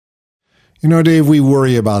You know, Dave, we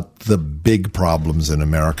worry about the big problems in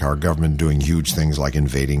America, our government doing huge things like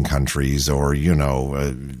invading countries or,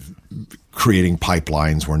 creating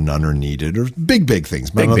pipelines where none are needed, or big things.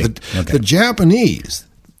 But the Japanese,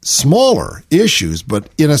 smaller issues, but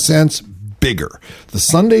in a sense, bigger. The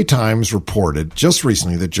Sunday Times reported just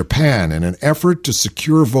recently that Japan, in an effort to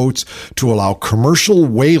secure votes to allow commercial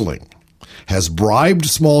whaling, has bribed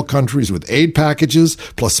small countries with aid packages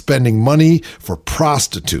plus spending money for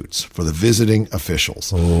prostitutes for the visiting officials.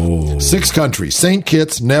 6 countries: St.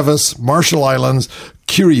 Kitts, Nevis, Marshall Islands,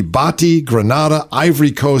 Kiribati, Grenada,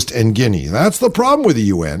 Ivory Coast, and Guinea. That's the problem with the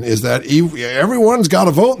UN, is that everyone's got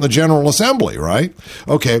to vote in the General Assembly, right?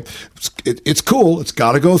 Okay, it's cool. It's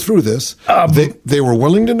got to go through this. They were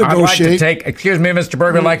willing to negotiate. Excuse me, Mr.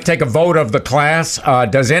 Berger, I'd like to take a vote of the class.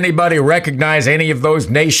 Does anybody recognize any of those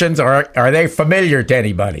nations, or are they familiar to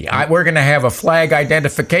anybody? We're going to have a flag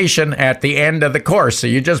identification at the end of the course, so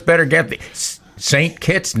you just better get the St.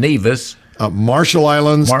 Kitts, Nevis, Marshall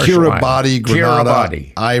Islands, Kiribati,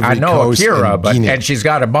 Grenada, Ivory Coast, and Guinea. And she's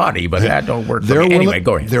got a body, but that don't work for me. Anyway,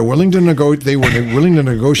 go ahead. They were willing to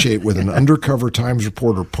negotiate with an undercover Times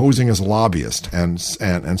reporter posing as a lobbyist, and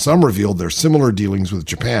some revealed their similar dealings with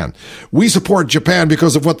Japan. We support Japan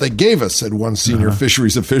because of what they gave us, said one senior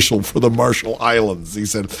fisheries official for the Marshall Islands. He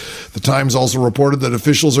said the Times also reported that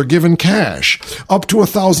officials are given cash, up to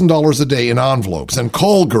 $1,000 a day in envelopes, and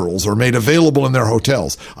call girls are made available in their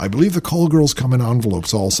hotels. I believe the call girls come in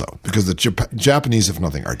envelopes also, because the Japanese, if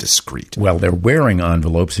nothing, are discreet. Well, they're wearing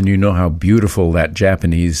envelopes, and you know how beautiful that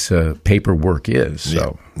Japanese paperwork is.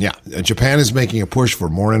 So. Yeah. Japan is making a push for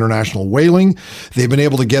more international whaling. They've been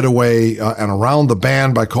able to get away and around the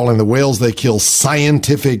ban by calling the whales they kill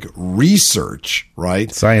scientific research,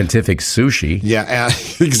 right? Scientific sushi. Yeah,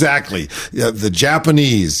 exactly. The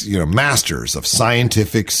Japanese, masters of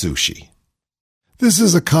scientific sushi. This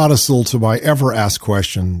is a codicil to my ever-asked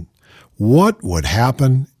question: what would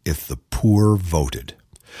happen if the poor voted?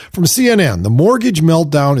 From CNN, the mortgage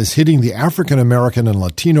meltdown is hitting the African American and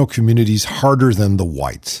Latino communities harder than the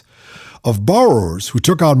whites. Of borrowers who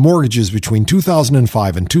took out mortgages between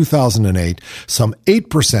 2005 and 2008, some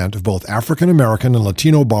 8% of both African American and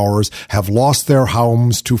Latino borrowers have lost their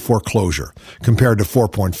homes to foreclosure, compared to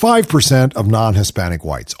 4.5% of non-Hispanic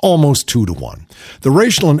whites, almost 2-to-1. The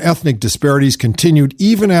racial and ethnic disparities continued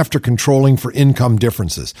even after controlling for income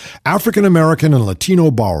differences. African American and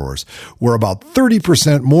Latino borrowers were about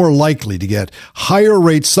 30% more likely to get higher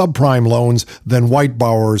rate subprime loans than white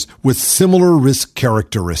borrowers with similar risk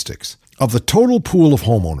characteristics. Of the total pool of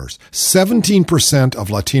homeowners, 17% of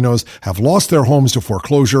Latinos have lost their homes to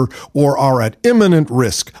foreclosure or are at imminent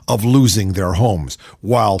risk of losing their homes,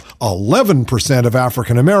 while 11% of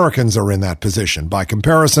African Americans are in that position. By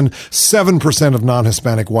comparison, 7% of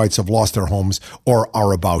non-Hispanic whites have lost their homes or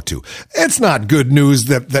are about to. It's not good news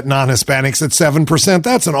that non-Hispanics at 7%.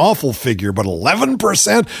 That's an awful figure, but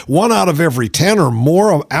 11%, 1 out of every 10 or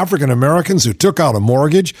more of African Americans who took out a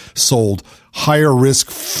mortgage sold higher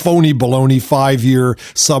risk, phony baloney 5-year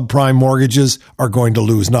subprime mortgages are going to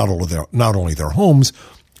lose not only their homes,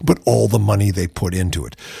 but all the money they put into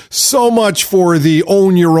it. So much for the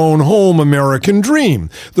own your own home American dream.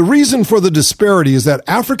 The reason for the disparity is that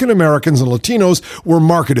African Americans and Latinos were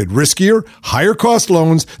marketed riskier, higher cost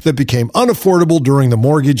loans that became unaffordable during the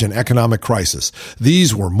mortgage and economic crisis.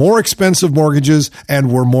 These were more expensive mortgages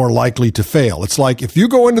and were more likely to fail. It's like if you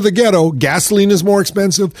go into the ghetto, gasoline is more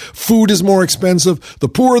expensive, food is more expensive, the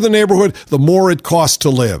poorer the neighborhood, the more it costs to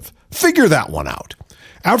live. Figure that one out.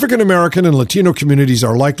 African American and Latino communities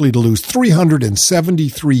are likely to lose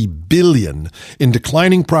 $373 billion in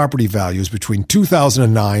declining property values between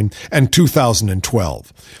 2009 and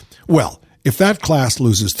 2012. Well, if that class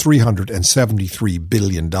loses $373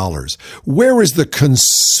 billion, where is the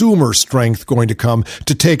consumer strength going to come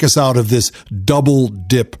to take us out of this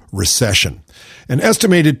double-dip recession? An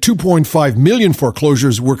estimated 2.5 million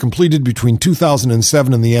foreclosures were completed between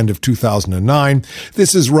 2007 and the end of 2009.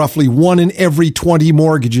 This is roughly 1 in every 20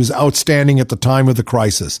 mortgages outstanding at the time of the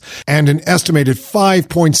crisis. And an estimated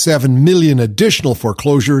 5.7 million additional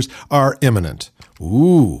foreclosures are imminent.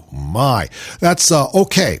 Ooh, my. That's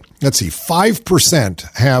okay. Let's see.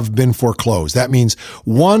 5% have been foreclosed. That means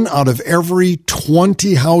 1 out of every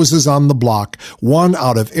 20 houses on the block, 1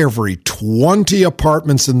 out of every 20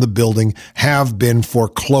 apartments in the building have been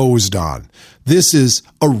foreclosed on. This is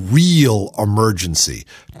a real emergency.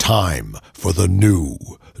 Time for the New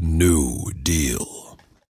Deal.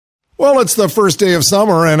 Well, it's the first day of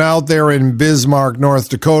summer, and out there in Bismarck, North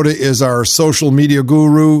Dakota, is our social media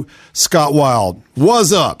guru, Scott Wild.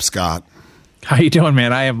 What's up, Scott? How you doing,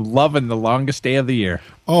 man? I am loving the longest day of the year.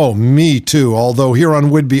 Oh, me too. Although here on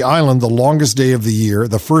Whidbey Island, the longest day of the year,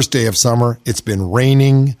 the first day of summer, it's been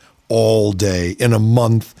raining all day in a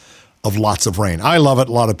month of lots of rain. I love it.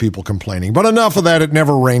 A lot of people complaining. But enough of that. It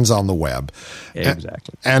never rains on the web.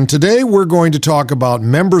 Exactly. And today we're going to talk about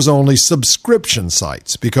members-only subscription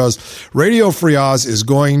sites because Radio Free Oz is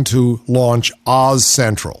going to launch Oz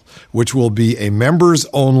Central, which will be a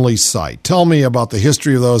members-only site. Tell me about the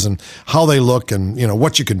history of those and how they look and,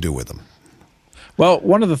 what you can do with them. Well,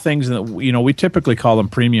 one of the things that, we typically call them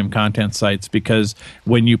premium content sites because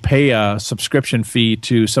when you pay a subscription fee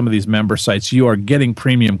to some of these member sites, you are getting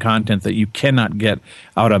premium content that you cannot get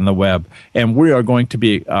out on the web. And we are going to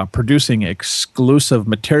be producing exclusive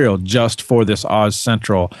material just for this Oz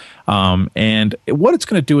Central. And what it's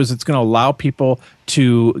going to do is it's going to allow people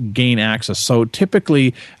to gain access. So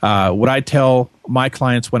typically, what I tell my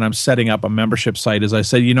clients when I'm setting up a membership site is I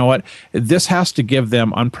say, you know what, this has to give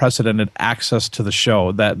them unprecedented access to the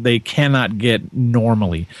show that they cannot get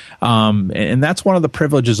normally. And that's one of the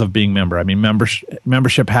privileges of being member. I mean,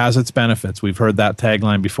 membership has its benefits. We've heard that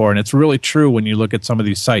tagline before, and it's really true when you look at some of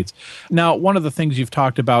these sites. Now, one of the things you've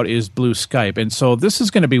talked about is Blue Skype. And so this is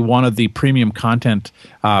going to be one of the premium content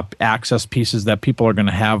access pieces that people are going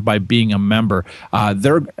to have by being a member.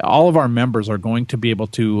 All of our members are going to be able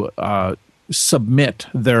to submit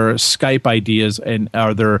their Skype ideas and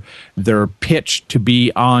their pitch to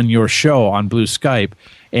be on your show on Blue Skype,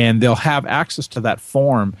 and they'll have access to that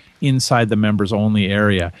form inside the members only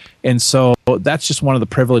area. And so that's just one of the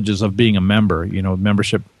privileges of being a member.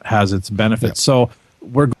 Membership has its benefits. Yeah. So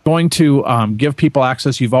we're going to give people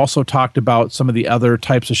access. You've also talked about some of the other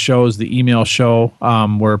types of shows, the email show,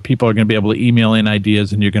 where people are going to be able to email in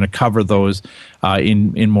ideas, and you're going to cover those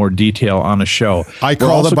in more detail on a show. I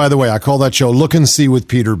call that show Look and See with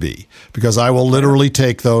Peter B, because I will literally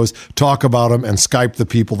take those, talk about them, and Skype the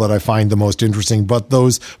people that I find the most interesting. But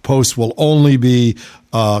those posts will only be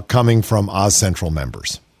coming from Oz Central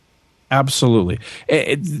members. Absolutely.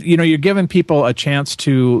 You're giving people a chance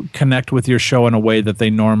to connect with your show in a way that they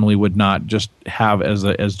normally would not just have as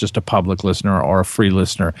just a public listener or a free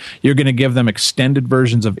listener. You're going to give them extended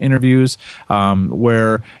versions of interviews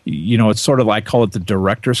where, it's sort of, I call it the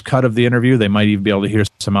director's cut of the interview. They might even be able to hear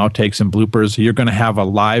some outtakes and bloopers. You're going to have a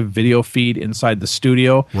live video feed inside the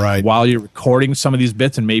studio while you're recording some of these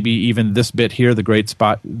bits, and maybe even this bit here, the Great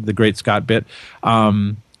Scott bit.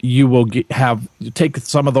 You will take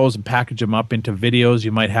some of those and package them up into videos.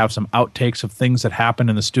 You might have some outtakes of things that happen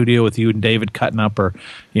in the studio with you and David cutting up, or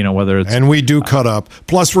whether it's. And we do cut up.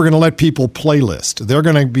 Plus, we're going to let people playlist. They're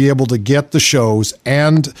going to be able to get the shows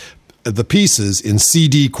and the pieces in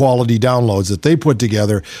CD quality downloads that they put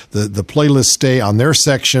together. The playlists stay on their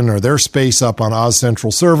section or their space up on Oz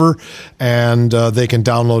Central server, and they can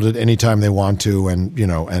download it anytime they want to,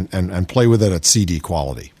 and play with it at CD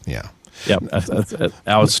quality. Yeah. Yep, that's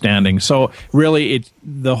outstanding. So really,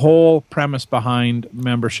 the whole premise behind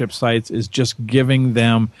membership sites is just giving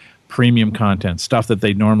them premium content, stuff that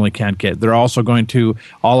they normally can't get. They're also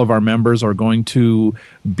all of our members are going to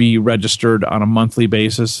be registered on a monthly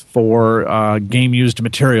basis for game-used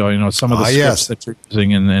material. Some of the scripts that you're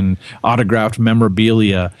using and autographed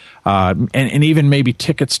memorabilia, and even maybe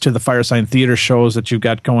tickets to the Firesign Theater shows that you've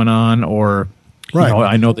got going on, or. Right.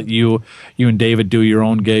 I know that you and David do your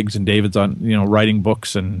own gigs, and David's on, writing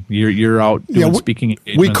books, and you're out doing speaking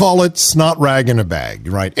engagements. We call it snot rag in a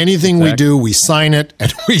bag, right? Anything we do, we sign it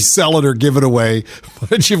and we sell it or give it away.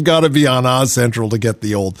 But you've got to be on Oz Central to get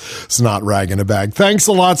the old snot rag in a bag. Thanks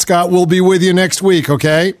a lot, Scott. We'll be with you next week,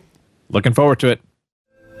 okay? Looking forward to it.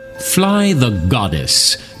 Fly the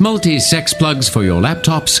Goddess. Multi-sex plugs for your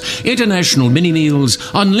laptops, international mini-meals,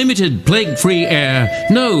 unlimited plague-free air,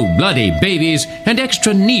 no bloody babies, and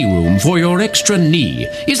extra knee room for your extra knee.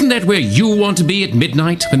 Isn't that where you want to be at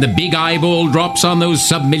midnight when the big eyeball drops on those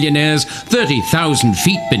sub-millionaires 30,000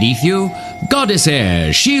 feet beneath you? Goddess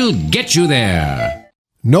Air, she'll get you there.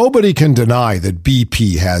 Nobody can deny that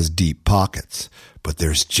BP has deep pockets, but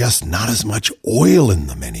there's just not as much oil in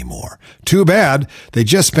them anymore. Too bad. They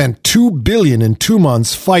just spent $2 billion in 2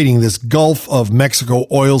 months fighting this Gulf of Mexico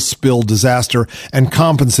oil spill disaster and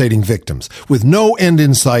compensating victims, with no end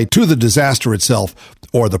in sight to the disaster itself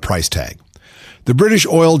or the price tag. The British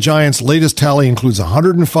oil giant's latest tally includes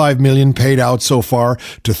 $105 million paid out so far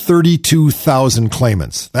to 32,000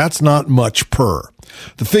 claimants. That's not much per.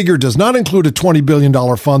 The figure does not include a $20 billion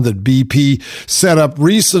fund that BP set up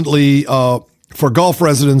recently for Gulf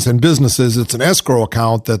residents and businesses. It's an escrow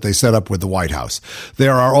account that they set up with the White House.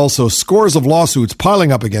 There are also scores of lawsuits piling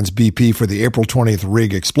up against BP for the April 20th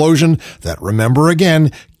rig explosion that, remember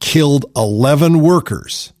again, killed 11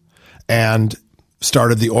 workers and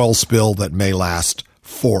started the oil spill that may last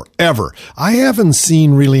forever. I haven't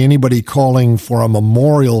seen really anybody calling for a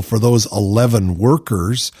memorial for those 11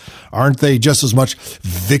 workers. Aren't they just as much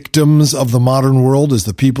victims of the modern world as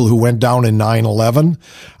the people who went down in 9/11?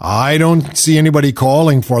 I don't see anybody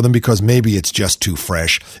calling for them because maybe it's just too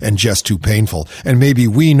fresh and just too painful. And maybe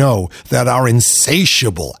we know that our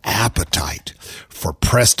insatiable appetite for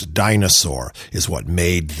pressed dinosaur is what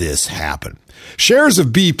made this happen. Shares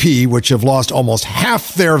of BP, which have lost almost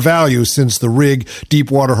half their value since the rig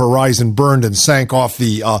Deepwater Horizon burned and sank off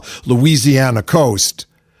the Louisiana coast,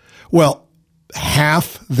 well,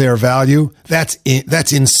 half their value? That's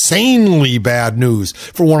insanely bad news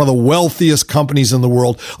for one of the wealthiest companies in the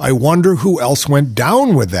world. I wonder who else went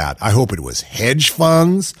down with that. I hope it was hedge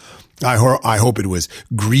funds. I hope it was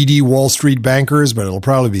greedy Wall Street bankers, but it'll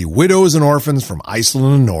probably be widows and orphans from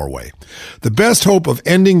Iceland and Norway. The best hope of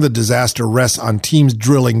ending the disaster rests on teams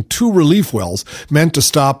drilling 2 relief wells meant to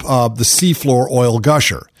stop the seafloor oil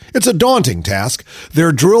gusher. It's a daunting task.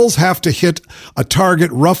 Their drills have to hit a target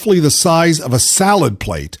roughly the size of a salad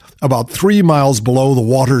plate, about 3 miles below the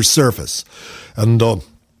water's surface. And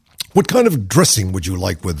what kind of dressing would you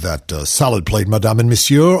like with that salad plate, Madame and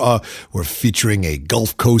Monsieur? We're featuring a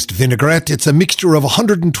Gulf Coast vinaigrette. It's a mixture of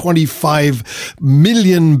 125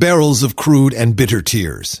 million barrels of crude and bitter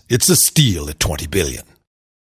tears. It's a steal at $20 billion.